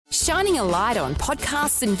shining a light on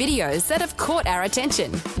podcasts and videos that have caught our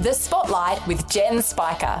attention. The Spotlight with Jen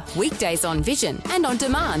Spiker. Weekdays on Vision and on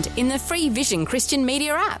demand in the free Vision Christian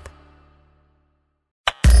Media app.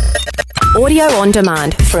 Audio on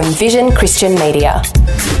demand from Vision Christian Media.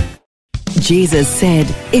 Jesus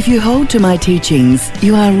said, "If you hold to my teachings,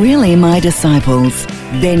 you are really my disciples.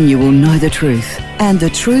 Then you will know the truth, and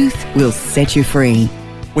the truth will set you free."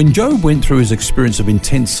 When Job went through his experience of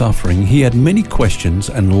intense suffering, he had many questions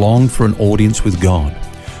and longed for an audience with God.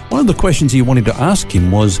 One of the questions he wanted to ask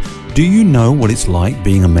him was, "Do you know what it's like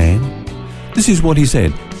being a man?" This is what he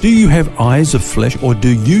said, "Do you have eyes of flesh, or do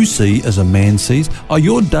you see as a man sees? Are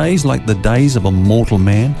your days like the days of a mortal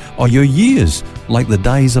man? Are your years like the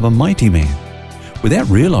days of a mighty man?" Without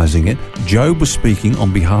realizing it, Job was speaking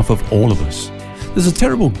on behalf of all of us. There's a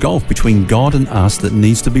terrible gulf between God and us that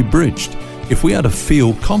needs to be bridged if we are to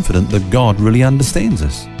feel confident that God really understands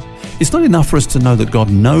us. It's not enough for us to know that God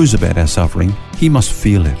knows about our suffering, He must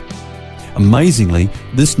feel it. Amazingly,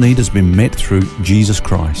 this need has been met through Jesus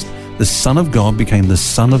Christ. The Son of God became the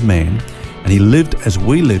Son of Man, and He lived as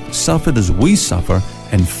we live, suffered as we suffer,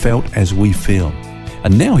 and felt as we feel.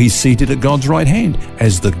 And now He's seated at God's right hand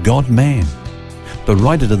as the God-man. The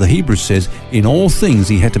writer to the Hebrews says, "In all things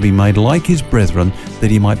He had to be made like His brethren,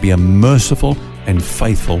 that He might be a merciful and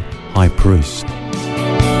faithful high priest."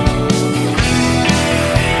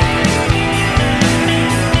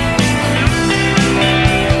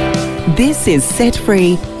 This is Set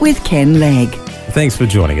Free with Ken Legg. Thanks for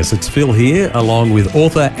joining us. It's Phil here, along with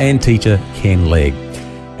author and teacher Ken Legg.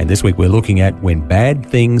 And this week we're looking at when bad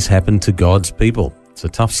things happen to God's people. It's a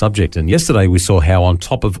tough subject, and yesterday we saw how on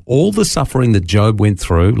top of all the suffering that Job went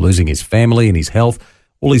through, losing his family and his health,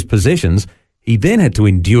 all his possessions, he then had to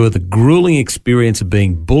endure the grueling experience of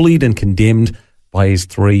being bullied and condemned by his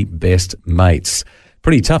three best mates.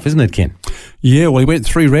 Pretty tough, isn't it, Ken? Yeah, well, he went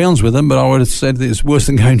 3 rounds with them, but I would have said that it's worse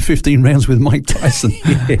than going 15 rounds with Mike Tyson.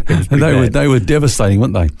 They were devastating,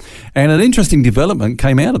 weren't they? And an interesting development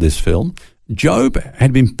came out of this film. Job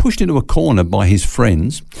had been pushed into a corner by his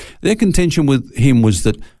friends. Their contention with him was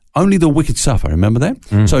that only the wicked suffer. Remember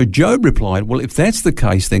that? So Job replied, well, if that's the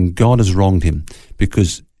case, then God has wronged him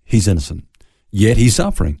because he's innocent. Yet he's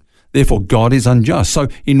suffering. Therefore, God is unjust. So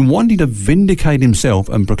in wanting to vindicate himself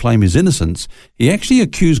and proclaim his innocence, he actually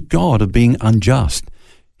accused God of being unjust.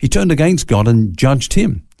 He turned against God and judged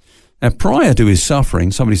him. Now, prior to his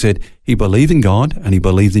suffering, somebody said he believed in God and he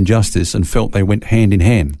believed in justice and felt they went hand in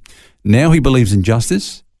hand. Now he believes in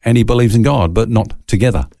justice and he believes in God, but not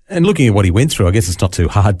together. And looking at what he went through, I guess it's not too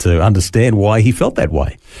hard to understand why he felt that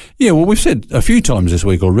way. Yeah, well, we've said a few times this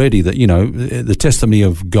week already that, the testimony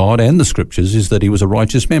of God and the Scriptures is that he was a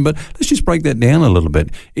righteous man. But let's just break that down a little bit.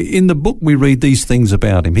 In the book, we read these things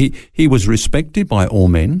about him. He was respected by all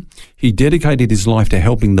men. He dedicated his life to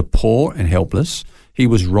helping the poor and helpless. He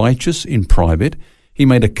was righteous in private. He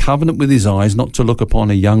made a covenant with his eyes not to look upon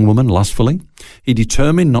a young woman lustfully. He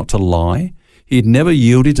determined not to lie. He had never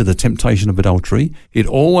yielded to the temptation of adultery. He'd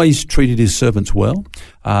always treated his servants well.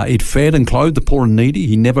 He'd fed and clothed the poor and needy.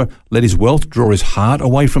 He never let his wealth draw his heart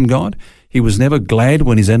away from God. He was never glad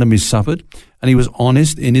when his enemies suffered. And he was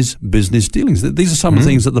honest in his business dealings. These are some of the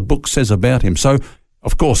things that the book says about him. So,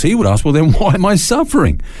 of course, he would ask, well, then why am I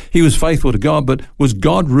suffering? He was faithful to God, but was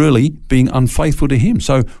God really being unfaithful to him?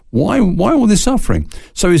 So why all this suffering?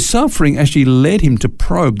 So his suffering actually led him to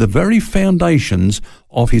probe the very foundations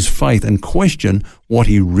of his faith and question what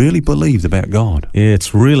he really believed about God. Yeah,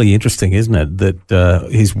 it's really interesting, isn't it, that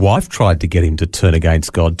his wife tried to get him to turn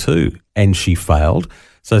against God too, and she failed.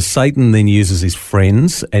 So Satan then uses his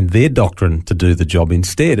friends and their doctrine to do the job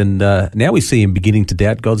instead, and now we see him beginning to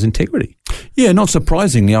doubt God's integrity. Yeah, not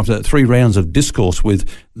surprisingly, after 3 rounds of discourse with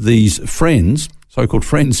these friends, so-called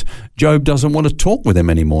friends, Job doesn't want to talk with them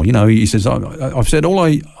anymore. He says, I've said all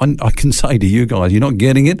I can say to you guys. You're not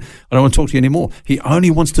getting it. I don't want to talk to you anymore. He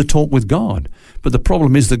only wants to talk with God. But the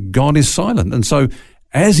problem is that God is silent. And so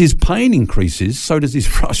as his pain increases, so does his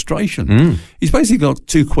frustration. He's basically got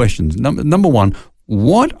 2 questions. Number one,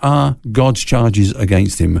 what are God's charges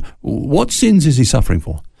against him? What sins is he suffering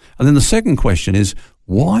for? And then the second question is,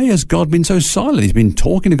 why has God been so silent? He's been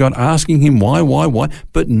talking to God, asking him why,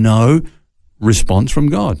 but no response from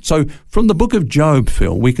God. So from the book of Job,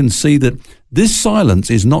 Phil, we can see that this silence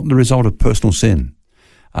is not the result of personal sin.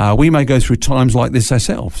 We may go through times like this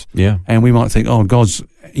ourselves. Yeah. And we might think, oh, God's,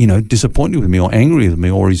 disappointed with me or angry with me,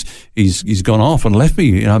 or he's gone off and left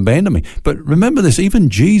me, abandoned me. But remember this, even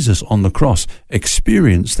Jesus on the cross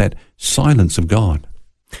experienced that silence of God.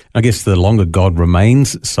 I guess the longer God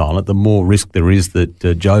remains silent, the more risk there is that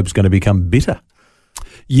Job's going to become bitter.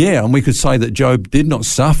 Yeah, and we could say that Job did not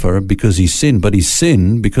suffer because he sinned, but he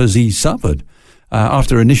sinned because he suffered.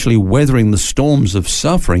 After initially weathering the storms of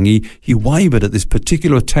suffering, he wavered at this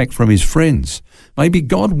particular attack from his friends. Maybe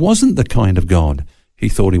God wasn't the kind of God he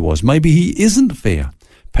thought he was. Maybe he isn't fair.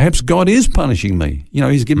 Perhaps God is punishing me.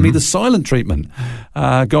 He's giving me the silent treatment.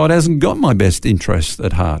 God hasn't got my best interest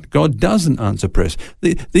at heart. God doesn't answer prayers.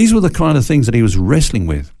 These were the kind of things that he was wrestling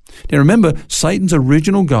with. Now remember, Satan's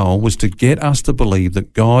original goal was to get us to believe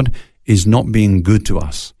that God is not being good to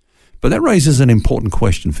us. But that raises an important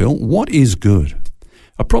question, Phil. What is good?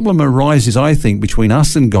 A problem arises, I think, between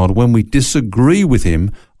us and God when we disagree with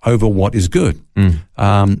him over what is good.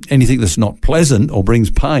 Anything that's not pleasant or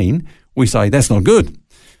brings pain, we say that's not good.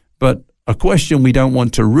 But a question we don't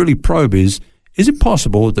want to really probe is it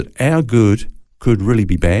possible that our good could really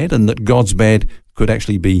be bad and that God's bad could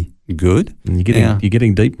actually be good? You're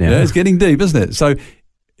getting deep now. Yeah, it's getting deep, isn't it? So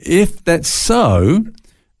if that's so,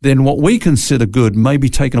 then what we consider good may be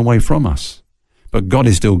taken away from us. But God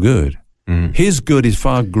is still good. His good is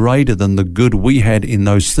far greater than the good we had in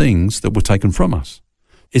those things that were taken from us.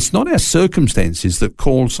 It's not our circumstances that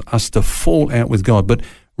cause us to fall out with God, but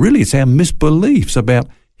really it's our misbeliefs about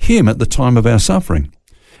him at the time of our suffering.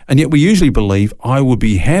 And yet we usually believe I would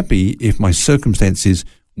be happy if my circumstances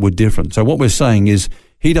were different. So what we're saying is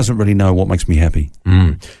he doesn't really know what makes me happy.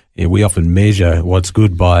 Yeah, we often measure what's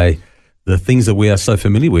good by the things that we are so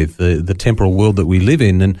familiar with, the temporal world that we live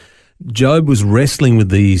in. And Job was wrestling with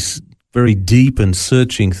these very deep and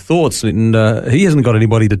searching thoughts, and he hasn't got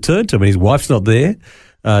anybody to turn to. I mean, his wife's not there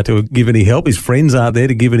to give any help. His friends aren't there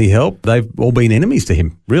to give any help. They've all been enemies to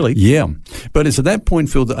him, really. Yeah, but it's at that point,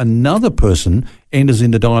 Phil, that another person enters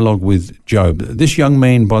into dialogue with Job. This young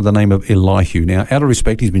man by the name of Elihu. Now, out of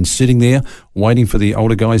respect, he's been sitting there waiting for the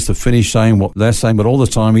older guys to finish saying what they're saying, but all the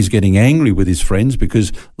time he's getting angry with his friends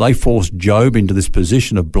because they forced Job into this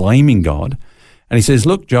position of blaming God. And he says,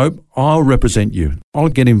 look, Job, I'll represent you. I'll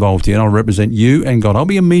get involved here and I'll represent you and God. I'll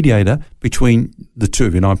be a mediator between the two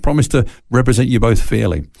of you, and I promise to represent you both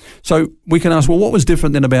fairly. So we can ask, well, what was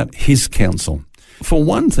different then about his counsel? For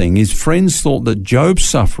one thing, his friends thought that Job's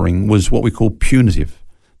suffering was what we call punitive.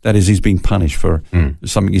 That is, he's being punished for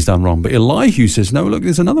something he's done wrong. But Elihu says, no, look,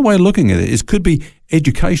 there's another way of looking at it. It could be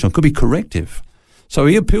educational, it could be corrective. So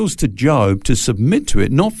he appeals to Job to submit to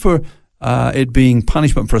it, not for it being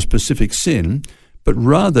punishment for a specific sin, but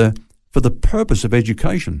rather for the purpose of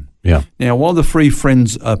education. Yeah. Now, while the three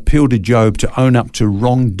friends appeal to Job to own up to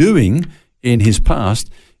wrongdoing in his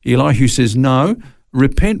past, Elihu says, no,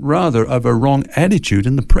 repent rather of a wrong attitude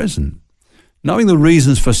in the present. Knowing the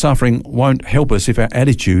reasons for suffering won't help us if our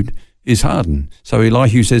attitude is hardened. So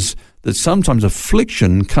Elihu says that sometimes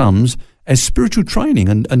affliction comes as spiritual training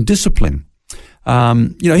and discipline.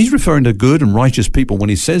 He's referring to good and righteous people when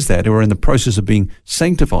he says that, who are in the process of being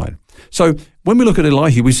sanctified. So when we look at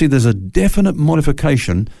Elihu, we see there's a definite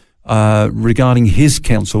modification regarding his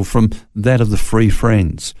counsel from that of the three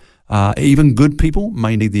friends. Even good people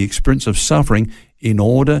may need the experience of suffering in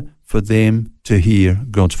order for them to hear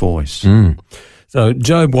God's voice. So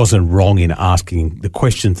Job wasn't wrong in asking the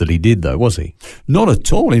questions that he did, though, was he? Not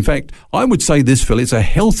at all. In fact, I would say this, Phil, it's a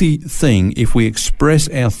healthy thing if we express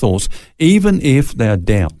our thoughts, even if they are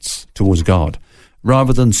doubts towards God,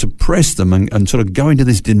 rather than suppress them and sort of go into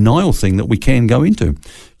this denial thing that we can go into.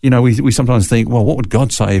 We sometimes think, well, what would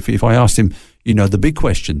God say if I asked him, the big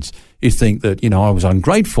questions? You think that, I was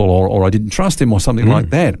ungrateful or I didn't trust him or something like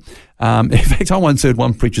that. In fact, I once heard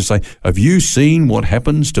one preacher say, have you seen what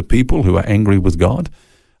happens to people who are angry with God?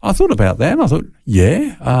 I thought about that and I thought,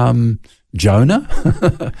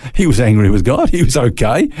 Jonah, he was angry with God. He was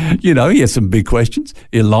okay. He had some big questions.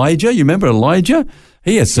 Elijah, you remember Elijah?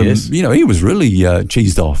 He had some, he was really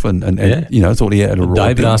cheesed off and thought he had a raw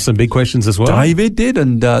David asked some big questions as well. David did,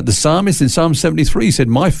 and the psalmist in Psalm 73 said,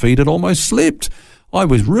 my feet had almost slipped. I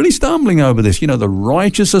was really stumbling over this. The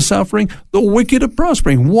righteous are suffering, the wicked are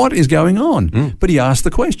prospering. What is going on? But he asked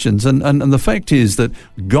the questions, and the fact is that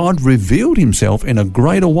God revealed himself in a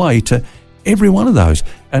greater way to every one of those.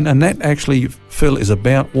 And that actually, Phil, is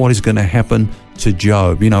about what is going to happen to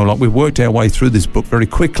Job. We've worked our way through this book very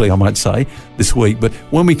quickly, I might say, this week. But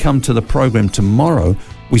when we come to the program tomorrow,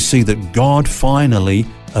 we see that God finally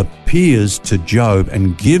appears to Job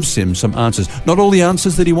and gives him some answers. Not all the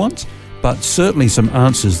answers that he wants, but certainly some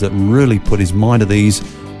answers that really put his mind at ease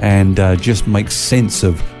and just make sense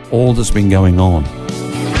of all that's been going on.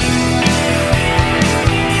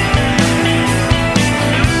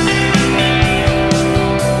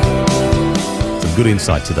 Good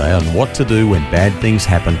insight today on what to do when bad things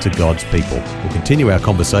happen to God's people. We'll continue our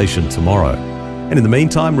conversation tomorrow. And in the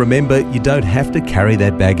meantime, remember, you don't have to carry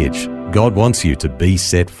that baggage. God wants you to be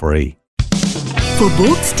set free. For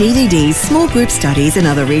books, DVDs, small group studies and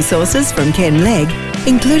other resources from Ken Legg,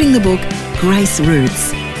 including the book Grace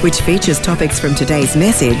Roots, which features topics from today's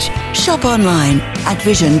message, shop online at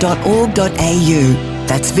vision.org.au.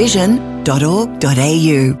 That's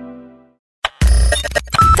vision.org.au.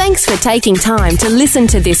 Thanks for taking time to listen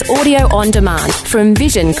to this audio on demand from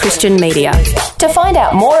Vision Christian Media. To find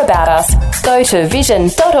out more about us, go to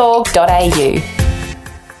vision.org.au.